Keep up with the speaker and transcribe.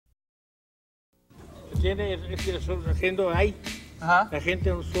tiene la gente ahí. La gente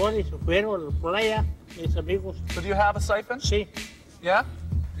en Suárez, fueron a la playa, mis amigos. So do you have a siphon? Sí. Yeah?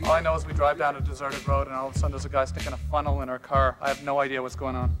 All I know is we drive down a deserted road and all of a sudden there's a guy sticking a funnel in our car. I have no idea what's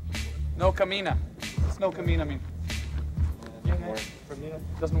going on. No camina. What's no camina mean?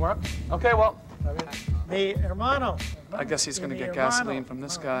 Doesn't work? Okay, well. Mi hermano. I guess he's going to get gasoline from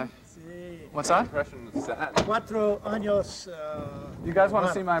this guy. What's that? Impression of sad. 4 años. You guys want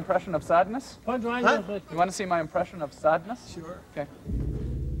to see my impression of sadness? 4 años. You want to see my impression of sadness? Sure. Okay.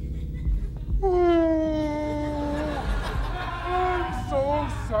 I'm so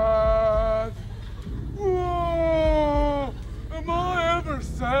sad. Am I ever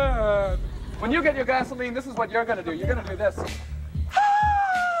sad? When you get your gasoline, this is what you're going to do. You're going to do this.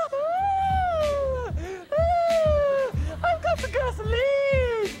 I've got the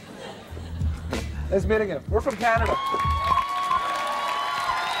gasoline. Nice meeting you. We're from Canada.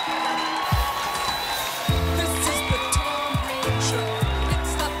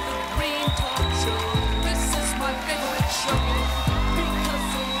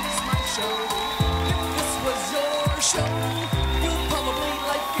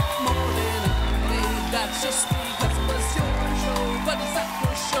 Just because it was your show, but it's not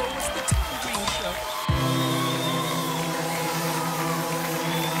your show, it's the Tom Green Show.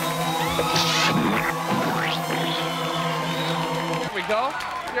 Here we go.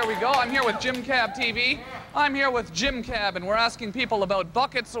 Here we go. I'm here with Jim Cab TV. I'm here with Jim Cab, and we're asking people about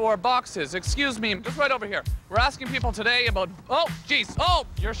buckets or boxes. Excuse me, just right over here. We're asking people today about, oh, geez. Oh,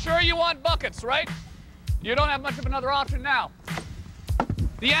 you're sure you want buckets, right? You don't have much of another option now.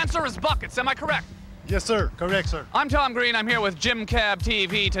 The answer is buckets, am I correct? Yes, sir. Correct, sir. I'm Tom Green. I'm here with Jim Cab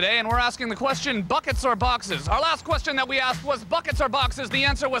TV today, and we're asking the question, buckets or boxes? Our last question that we asked was buckets or boxes. The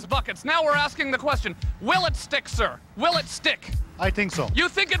answer was buckets. Now we're asking the question, will it stick, sir? Will it stick? I think so. You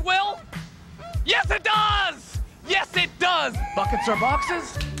think it will? Yes, it does! Yes, it does! Buckets or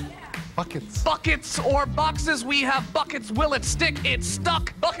boxes? Buckets. Buckets or boxes? We have buckets. Will it stick? It's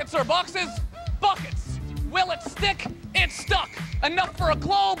stuck. Buckets or boxes? Buckets. Will it stick? It's stuck. Enough for a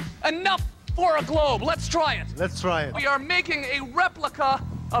globe. Enough for a globe. Let's try it. Let's try it. We are making a replica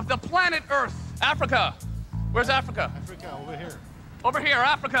of the planet Earth. Africa. Where's Africa? Africa, over here. Over here,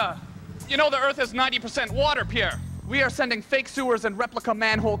 Africa. You know the Earth is 90% water, Pierre. We are sending fake sewers and replica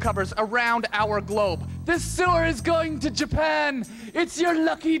manhole covers around our globe. This sewer is going to Japan. It's your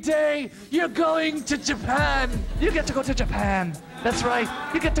lucky day. You're going to Japan. You get to go to Japan. That's right.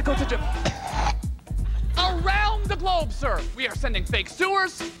 You get to go to Japan. Around the globe, sir. We are sending fake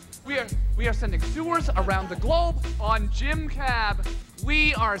sewers. We are sending sewers around the globe on Jim Cab.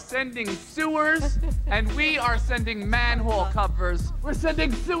 We are sending sewers and we are sending manhole covers. We're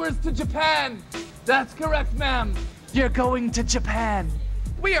sending sewers to Japan. That's correct, ma'am. You're going to Japan.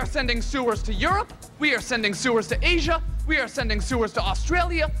 We are sending sewers to Europe. We are sending sewers to Asia. We are sending sewers to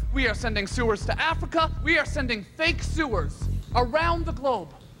Australia. We are sending sewers to Africa. We are sending fake sewers around the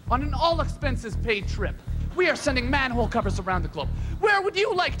globe on an all expenses paid trip. We are sending manhole covers around the globe. Where would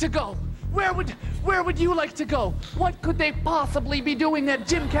you like to go? Where would you like to go? What could they possibly be doing at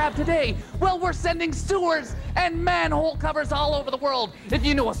Jim Cab today? Well, we're sending sewers and manhole covers all over the world. If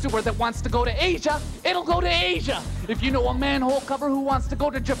you know a sewer that wants to go to Asia, it'll go to Asia. If you know a manhole cover who wants to go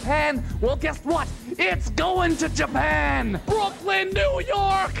to Japan, well, guess what? It's going to Japan. Brooklyn, New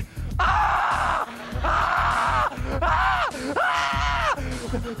York. Ah! Ah! Ah! Ah!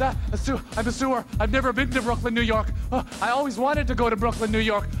 I'm a sewer. I've never been to Brooklyn, New York. I always wanted to go to Brooklyn, New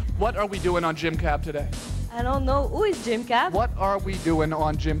York. What are we doing on Jim Cab today? I don't know. Who is Jim Cab? What are we doing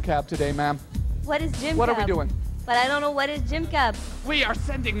on Jim Cab today, ma'am? What is Jim Cab? What are we doing? But I don't know what is Jim Cab. We are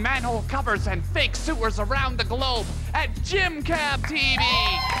sending manhole covers and fake sewers around the globe at Jim Cab TV.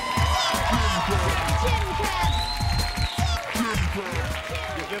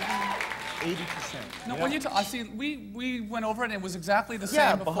 You're giving 80%. No, when you I see, we went over it and it was exactly the same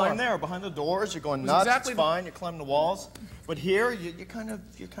Yeah, before. behind there, behind the doors, you're going nuts. exactly it's fine. You climb the walls, but here you're kind of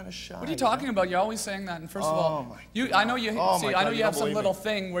shy. What are you talking about? You're always saying that. And first of all, my I know you Oh see. my I know God, you you have don't some believe little me.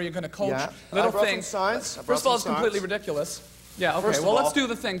 thing where you're going to coach. Yeah. Little I brought thing. some signs. I brought First of all, it's some completely signs. ridiculous. Yeah. Okay. First of Well, all- let's do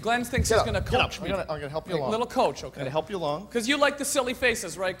the thing. Glenn thinks he's going to coach me. I'm gonna help you along. Little coach, I'm okay? gonna help you along. Because you like the silly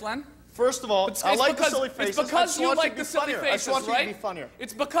faces, right, Glenn? First of all, I like the silly It's faces. because I just you want like to the be silly funnier. faces, I just want right? you to be funnier.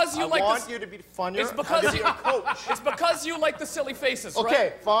 It's because you I like want you to be funnier. It's because I'm you. your coach. It's because you like the silly faces, right?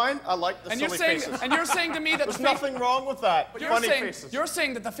 Okay, fine. I like the And silly you're saying, faces. and you're saying to me that There's the face, nothing wrong with that. but you're Funny saying, faces. you're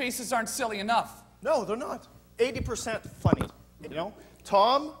saying that the faces aren't silly enough. No, they're not. 80% funny. You know,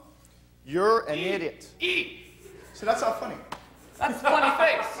 Tom, you're an idiot. So that's not funny. That's a funny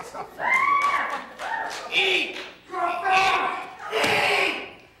face.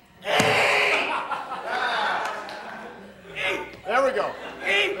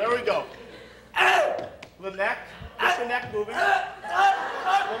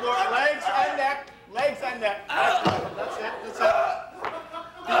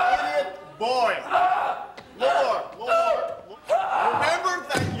 boy. Lord. Remember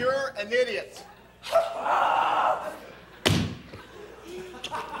that you're an idiot. Come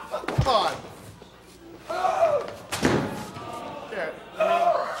on. Here,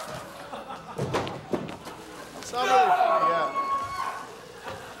 it's not really funny yet.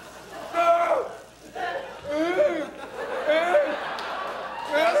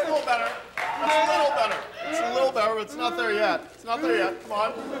 That's a little better. It's a little better, but it's not there yet. Come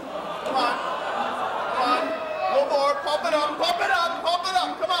on. A little more. Pump it up. Come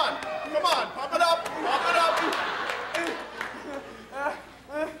on. Pump it up.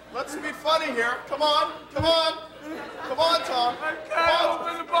 Let's be funny here. Come on, Tom. I can't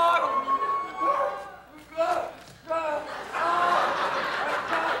open the bottle.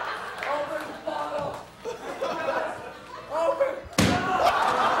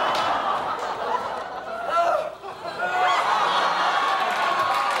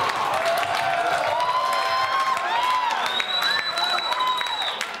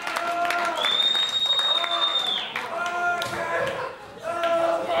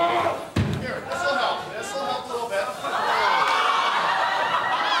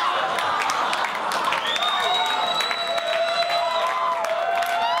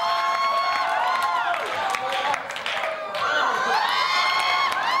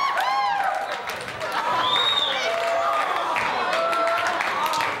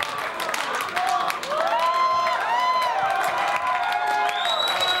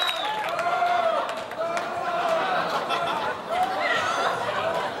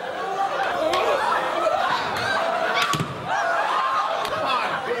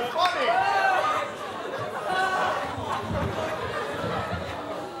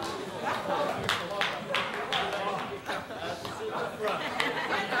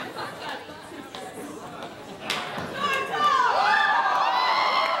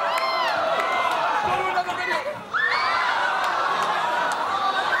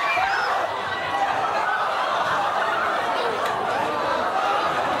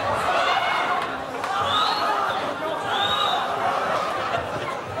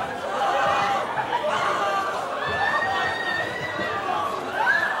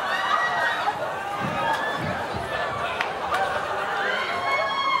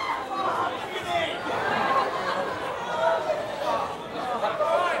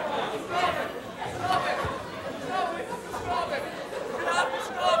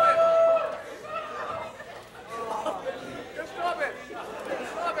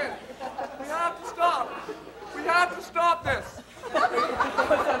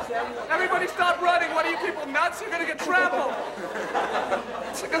 Everybody stop running. What are you people nuts? You're going to get trampled.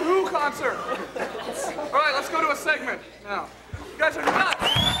 It's like a Who concert. All right, let's go to a segment now. You guys are nuts.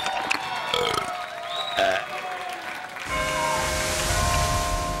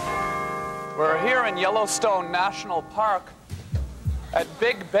 We're here in Yellowstone National Park at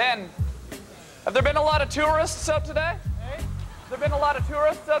Big Bend. Have there been a lot of tourists out today? Hey? Have there been a lot of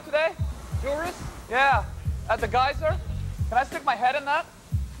tourists out today? Tourists? Yeah. At the geyser? Can I stick my head in that?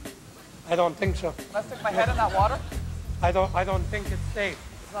 I don't think so. Can I stick my head in that water? I don't think it's safe.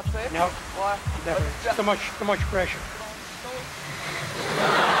 It's not safe? No. Why? Definitely. Too much pressure.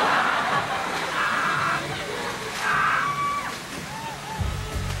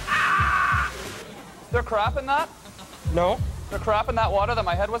 Is there crap in that? No. Is there crap in that water that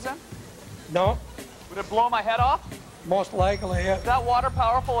my head was in? No. Would it blow my head off? Most likely, yeah. Is that water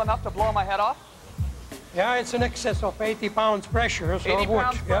powerful enough to blow my head off? Yeah, it's in excess of 80 pounds pressure, so 80 it would.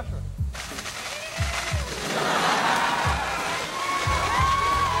 pounds Yeah. pressure.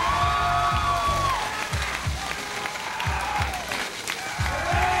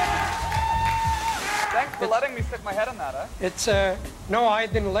 Thanks for letting me stick my head in that, eh? It's, no, I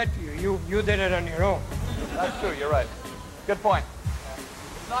didn't let you. You did it on your own. That's true, you're right. Good point.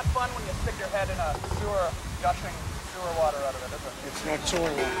 It's not fun when you stick your head in a sewer, gushing sewer water out of it, is it? It's not sewer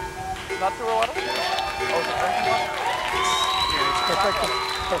water. It's not sewer water? Oh, it's drinking water? Yeah, it's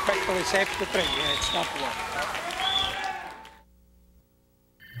perfectly safe to drink. Yeah, it's not water.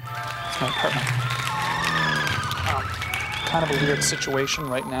 It's my apartment. Kind of a weird situation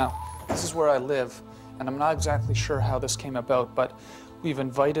right now. This is where I live, and I'm not exactly sure how this came about, but we've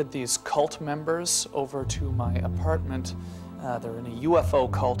invited these cult members over to my apartment. They're in a UFO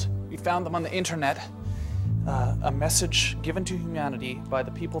cult. We found them on the internet. A message given to humanity by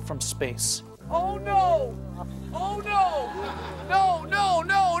the people from space. Oh no! Oh no! No, no,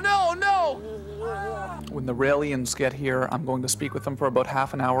 no, no, no! When the Raelians get here, I'm going to speak with them for about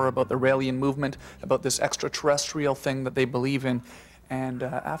half an hour about the Raelian movement, about this extraterrestrial thing that they believe in, and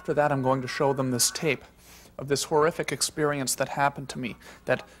after that I'm going to show them this tape of this horrific experience that happened to me,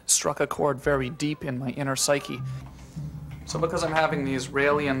 that struck a chord very deep in my inner psyche. So because I'm having these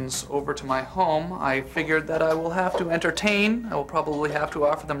Raelians over to my home, I figured that I will have to entertain. I will probably have to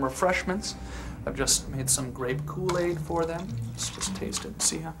offer them refreshments. I've just made some grape Kool-Aid for them. Let's just taste it and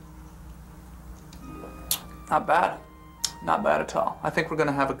see how. Not bad. Not bad at all. I think we're going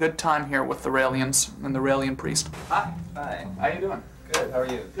to have a good time here with the Raelians and the Raelian priest. Hi. Hi. How you doing? Good. How are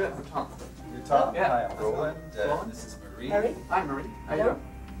you? Good. I'm Tom. You're Tom? Yeah. Hi, I'm Roland. Roland. This is Marie. Hi, Marie. How you doing?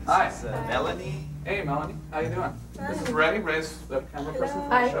 Hi. This is Melanie. Hey, Melanie. How you doing? Hi. This is Ray. Ray's the camera person for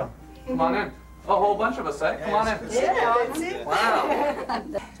Hi. the show. Come on in. A whole bunch of us, eh? Come on in. Yeah. Wow.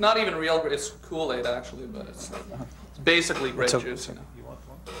 It's not even real grape. It's Kool-Aid, actually, but it's basically grape juice, you know. You want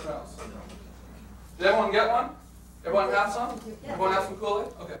one? Did everyone get one? Everyone have some? Everyone have some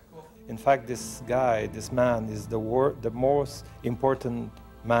Kool-Aid? Okay, cool. In fact, this guy, this man, is the most important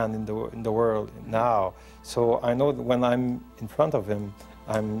man in the world now. So I know that when I'm in front of him,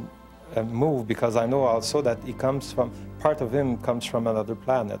 I'm moved because I know also that he comes from, part of him comes from another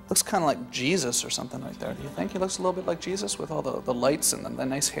planet. Looks kind of like Jesus or something right there. Do you think he looks a little bit like Jesus with all the lights and the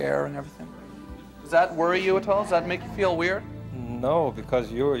nice hair and everything? Does that worry you at all? Does that make you feel weird? No,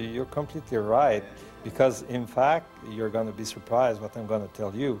 because you're completely right. Because in fact, you're going to be surprised what I'm going to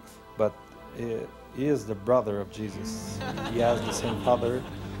tell you. But he is the brother of Jesus. He has the same father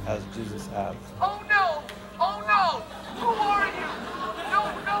as Jesus had. Oh no! Oh no! Who are you? No,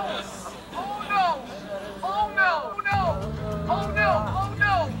 no! Oh no! Oh no! No! Oh no! Oh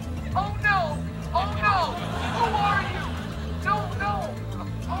no! Oh no! Oh no! Who are you? No, no!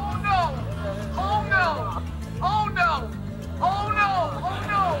 Oh no! Oh no! Oh no! Oh no! Oh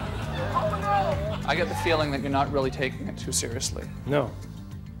no! Oh no! I get the feeling that you're not really taking it too seriously. No.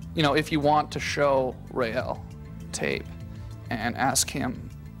 You know, if you want to show Rael tape and ask him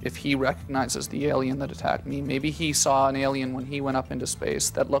if he recognizes the alien that attacked me, maybe he saw an alien when he went up into space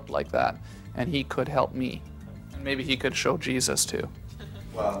that looked like that, and he could help me. And maybe he could show Jesus too.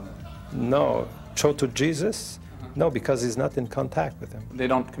 Well, No. Show to Jesus? No, because he's not in contact with him. They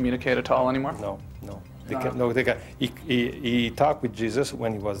don't communicate at all anymore? No, no. They can, he talked with Jesus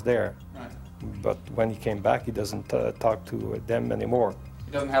when he was there. Right. But when he came back, he doesn't talk to them anymore.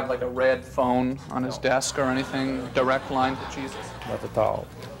 He doesn't have like a red phone on his desk or anything, direct line to Jesus? Not at all.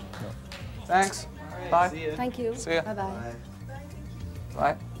 Thanks. Bye. see ya. Thank you. See ya. Bye-bye.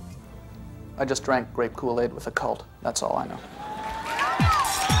 Bye. I just drank grape Kool-Aid with a cult. That's all I know.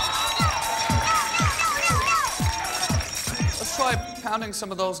 Let's try pounding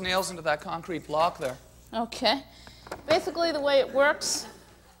some of those nails into that concrete block there. Okay. Basically, the way it works,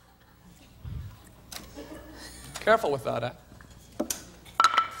 Careful with that, eh?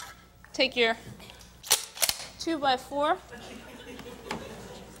 take your 2x4,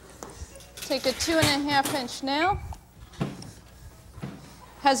 take a 2.5-inch nail,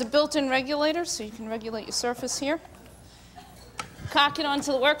 has a built-in regulator, so you can regulate your surface here. Cock it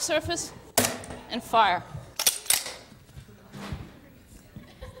onto the work surface and fire.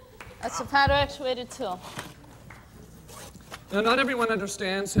 That's a powder-actuated tool. Now, not everyone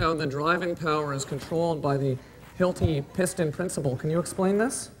understands how the driving power is controlled by the Hilti piston principle. Can you explain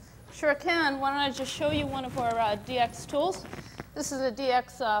this? Sure can. Why don't I just show you one of our DX tools. This is a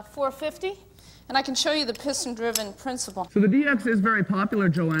DX 450, and I can show you the piston-driven principle. So the DX is very popular,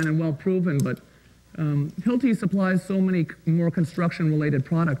 Joanne, and well proven, but Hilti supplies so many more construction-related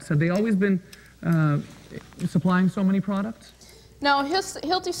products. Have they always been supplying so many products? No,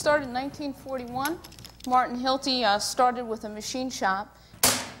 Hilti started in 1941. Martin Hilti started with a machine shop.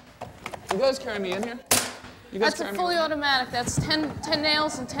 You guys carry me in here? You guys That's a carry me fully in here? automatic. That's 10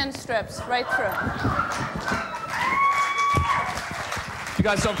 nails and 10 strips right through. You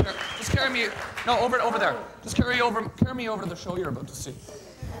guys don't care. Just carry me. No, over there. Just carry me over to the show you're about to see.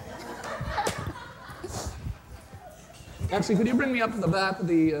 Actually, could you bring me up to the back of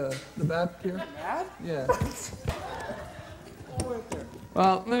the back here? Mad? Yeah.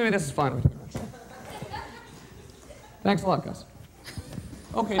 Well, maybe this is fine with you. Thanks a lot, guys.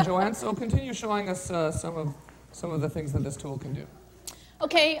 Okay, Joanne. So continue showing us some of the things that this tool can do.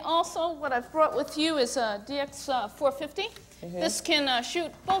 Okay. Also, what I've brought with you is a DX 450. This can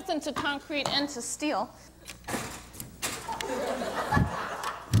shoot both into concrete and to steel.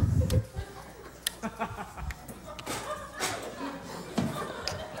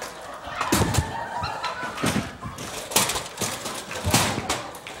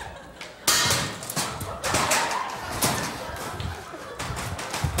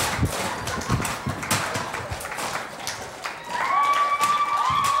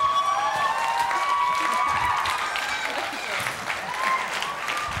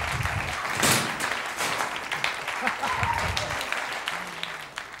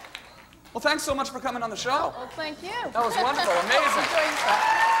 Well, thanks so much for coming on the show. Well, thank you. That was wonderful. Amazing.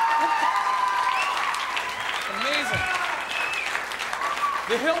 Amazing.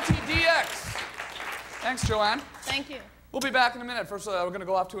 The Hilti DX. Thanks, Joanne. Thank you. We'll be back in a minute. First, we're going to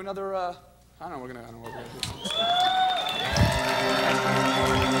go off to another, I don't know what we're going to do.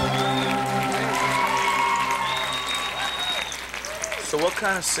 So what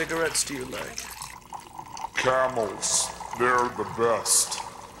kind of cigarettes do you like? Camels. They're the best.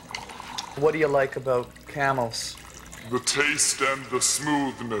 What do you like about Camels? The taste and the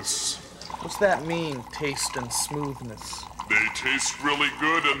smoothness. What's that mean, taste and smoothness? They taste really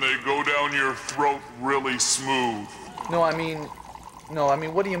good and they go down your throat really smooth. No, I mean,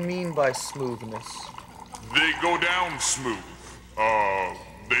 what do you mean by smoothness? They go down smooth.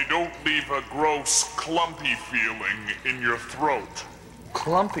 They don't leave a gross, clumpy feeling in your throat.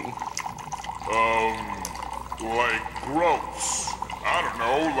 Clumpy? Like gross. I don't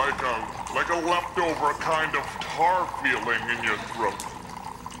know, like a leftover kind of tar feeling in your throat.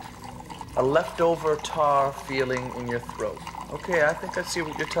 A leftover tar feeling in your throat. Okay, I think I see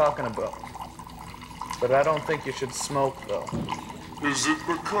what you're talking about. But I don't think you should smoke, though. Is it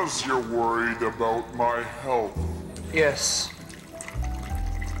because you're worried about my health? Yes.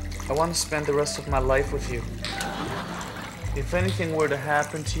 I want to spend the rest of my life with you. If anything were to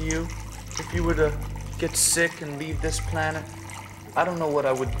happen to you, if you were to get sick and leave this planet, I don't know what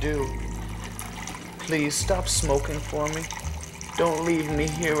I would do. Please stop smoking for me. Don't leave me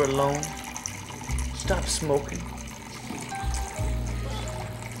here alone. Stop smoking.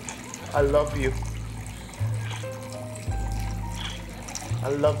 I love you. I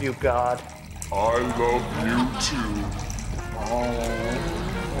love you, God. I love you too.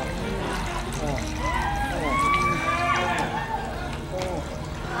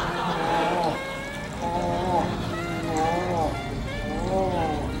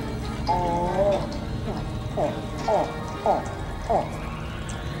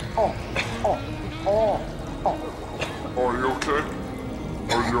 Are you okay?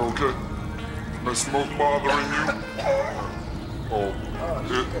 Are you okay? Is my smoke bothering you? Oh,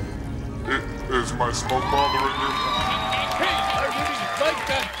 is my smoke bothering you? Hey, I really like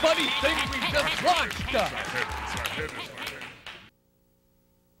that funny thing we just watched. Yo,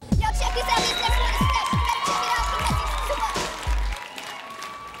 check this out.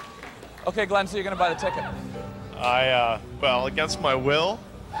 Okay, Glenn, so you're going to buy the ticket? Well, against my will.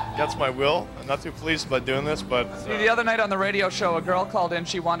 I'm not too pleased about doing this, but... See, the other night on the radio show, a girl called in.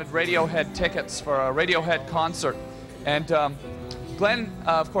 She wanted Radiohead tickets for a Radiohead concert. And Glenn,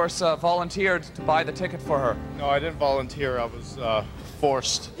 of course, volunteered to buy the ticket for her. No, I didn't volunteer. I was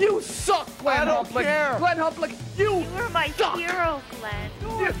forced. You suck, Glenn Humplick. care. Glenn Humplick, you were my hero, Glenn.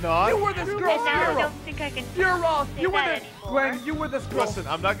 Not. You were this girl's And now I hero. don't think I can You're wrong. say You were that this, anymore. Glenn, you were this girl. Listen,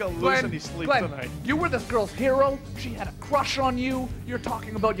 I'm not going to lose any sleep tonight. You were this girl's hero. She had a crush on you. You're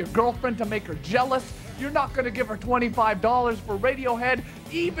talking about your girlfriend to make her jealous. You're not going to give her $25 for Radiohead,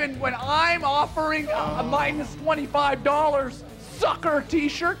 even when I'm offering a minus $25 sucker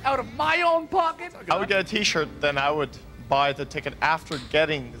t-shirt out of my own pocket. I would get a t-shirt, then I would buy the ticket after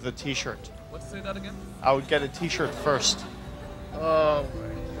getting the t-shirt. Let's say that again. I would get a t-shirt first. Oh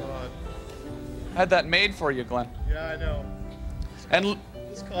my God. I had that made for you, Glenn. Yeah, I know. And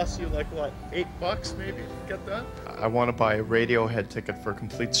this costs you like what, $8 maybe to get that? I want to buy a Radiohead ticket for a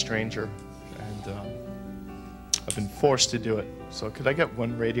complete stranger, and I've been forced to do it. So could I get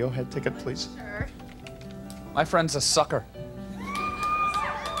one Radiohead ticket, please? Sure. my friend's a sucker. We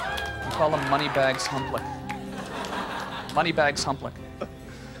call him Moneybags Humplick. Moneybags Humplick.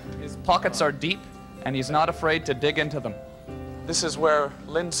 His pockets are deep, and he's not afraid to dig into them. This is where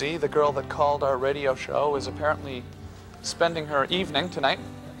Lindsay, the girl that called our radio show, is apparently spending her evening tonight.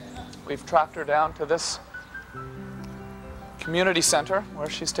 We've tracked her down to this community center where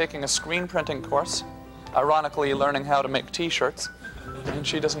she's taking a screen printing course, ironically learning how to make t-shirts, and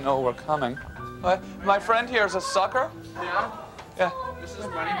she doesn't know we're coming. My friend here is a sucker. Yeah? Yeah. This is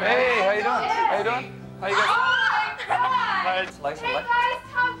Moneybags. Hey, how you doing? How you doing? How you guys? Hi! Slice of Hey life. guys,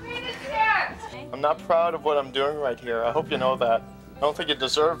 how great is it? I'm not proud of what I'm doing right here. I hope you know that. I don't think you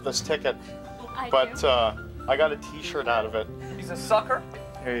deserve this ticket, but I got a t-shirt out of it. He's a sucker.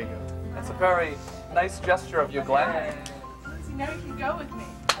 Here you go. That's a very nice gesture of you, Glenn. Now you can go with me.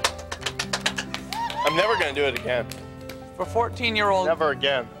 I'm never going to do it again. For 14-year-old... Never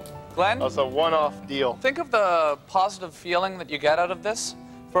again. Glenn? That's a one-off deal. Think of the positive feeling that you get out of this.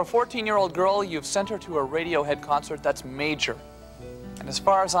 For a 14-year-old girl, you've sent her to a Radiohead concert that's major. And as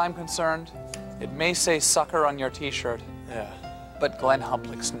far as I'm concerned, it may say sucker on your t-shirt. Yeah. But Glenn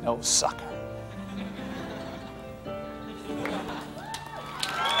Humplick's no sucker.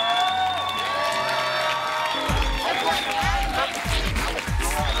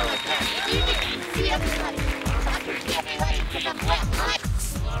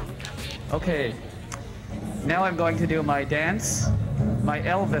 Okay, now I'm going to do my dance, my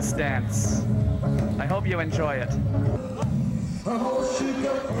Elvis dance. I hope you enjoy it.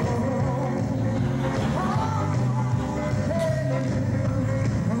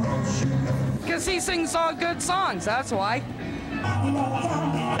 Because he sings all good songs, that's why.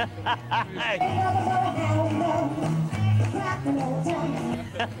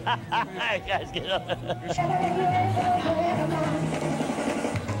 Guys, get up.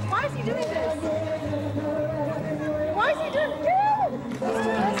 Why is he doing this? Why is he doing this?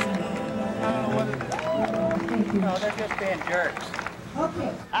 No, they're just being jerks.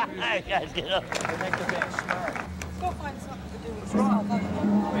 Okay. Guys, get up. They make the being smart. Go find something to do. What's wrong?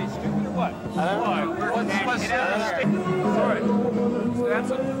 Wait, stupid or what? Sorry.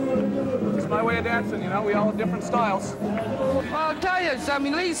 Dancing. It's my way of dancing, you know. We all have different styles. Well, I'll tell you, I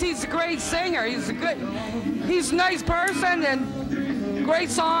mean, at least he's a great singer. He's a nice person and great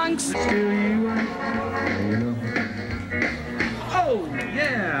songs. Oh,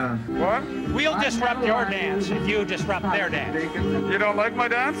 yeah. What? We'll disrupt your dance if you disrupt their dance. You don't like my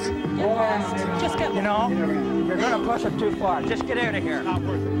dance? Just get, you know, you're going to push it too far. Just get out of here. Not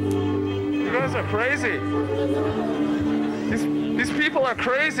worth it. You guys are crazy. These people are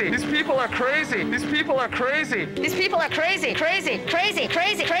crazy. These people are crazy. These people are crazy. These people are crazy, crazy, crazy,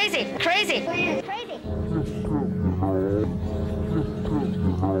 crazy, crazy, crazy. Crazy.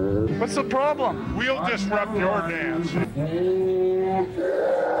 What's the problem? We'll disrupt your dance.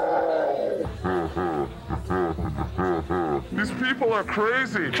 These people are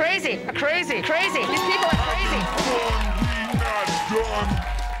crazy. Crazy, crazy, crazy. These people are crazy.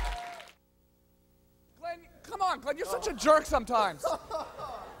 Glenn, come on, Glenn, you're such a jerk sometimes.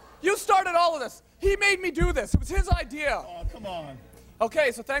 You started all of this. He made me do this. It was his idea. Oh, come on.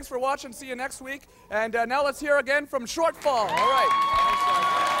 Okay, so thanks for watching. See you next week. And now let's hear again from Shortfall. All right.